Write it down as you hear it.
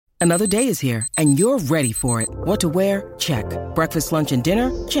Another day is here, and you're ready for it. What to wear? Check. Breakfast, lunch, and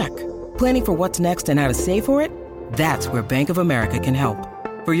dinner? Check. Planning for what's next and how to save for it? That's where Bank of America can help.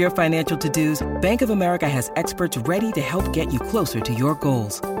 For your financial to-dos, Bank of America has experts ready to help get you closer to your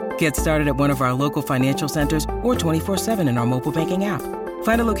goals. Get started at one of our local financial centers or 24/7 in our mobile banking app.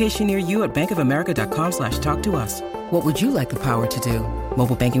 Find a location near you at bankofamerica.com/talktous. What would you like the power to do?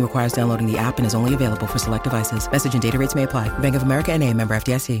 Mobile banking requires downloading the app and is only available for select devices. Message and data rates may apply. Bank of America N.A., member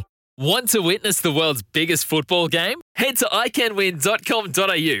FDIC. Want to witness the world's biggest football game? Head to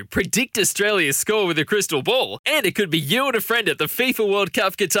iCanWin.com.au, predict Australia's score with a crystal ball, and it could be you and a friend at the FIFA World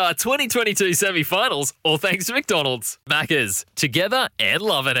Cup Qatar 2022 semi-finals, all thanks to McDonald's. Maccas, together and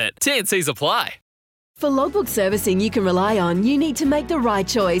loving it. TNCs apply. For logbook servicing you can rely on, you need to make the right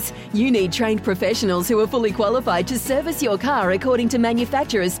choice. You need trained professionals who are fully qualified to service your car according to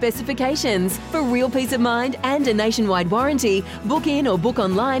manufacturer's specifications. For real peace of mind and a nationwide warranty, book in or book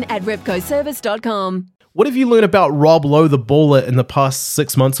online at repcoservice.com. What have you learned about Rob Lowe, the baller, in the past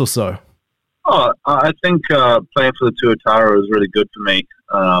 6 months or so? I think playing for the Tuatara was really good for me.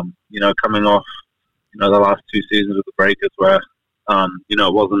 Coming off, the last 2 seasons with the Breakers where,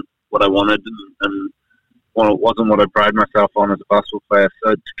 it wasn't what I wanted and it wasn't what I pride myself on as a basketball player.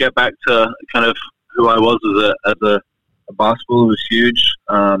 So to get back to kind of who I was as a basketballer was huge.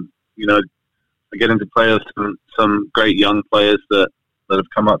 I get into play with some great young players that have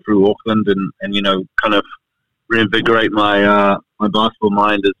come up through Auckland and kind of reinvigorate my my basketball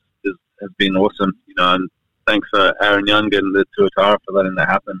mind has been awesome. And thanks for Aaron Young and the Tuatara for letting that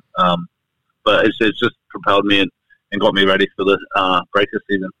happen. But it's just propelled me and got me ready for the Breakers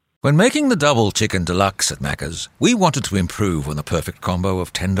season. When making the double chicken deluxe at Macca's, we wanted to improve on the perfect combo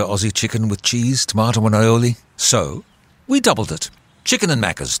of tender Aussie chicken with cheese, tomato and aioli. So, we doubled it. Chicken and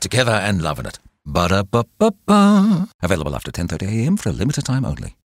Macca's, together and loving it. Ba-da-ba-ba-ba. Available after 10:30 a.m. for a limited time only.